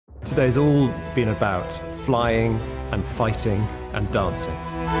Today's all been about flying and fighting and dancing.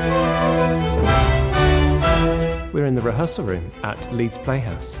 We're in the rehearsal room at Leeds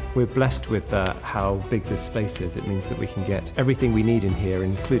Playhouse. We're blessed with how big this space is. It means that we can get everything we need in here,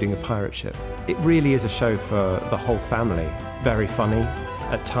 including a pirate ship. It really is a show for the whole family. Very funny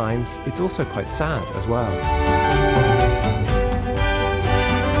at times. It's also quite sad as well.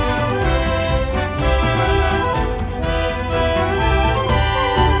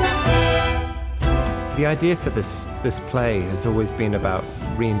 The idea for this play has always been about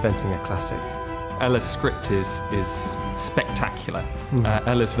reinventing a classic. Ella's script is spectacular.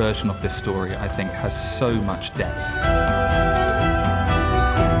 Ella's version of this story, I think, has so much depth.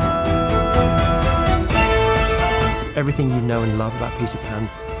 It's everything you know and love about Peter Pan,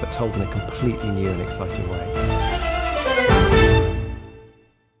 but told in a completely new and exciting way.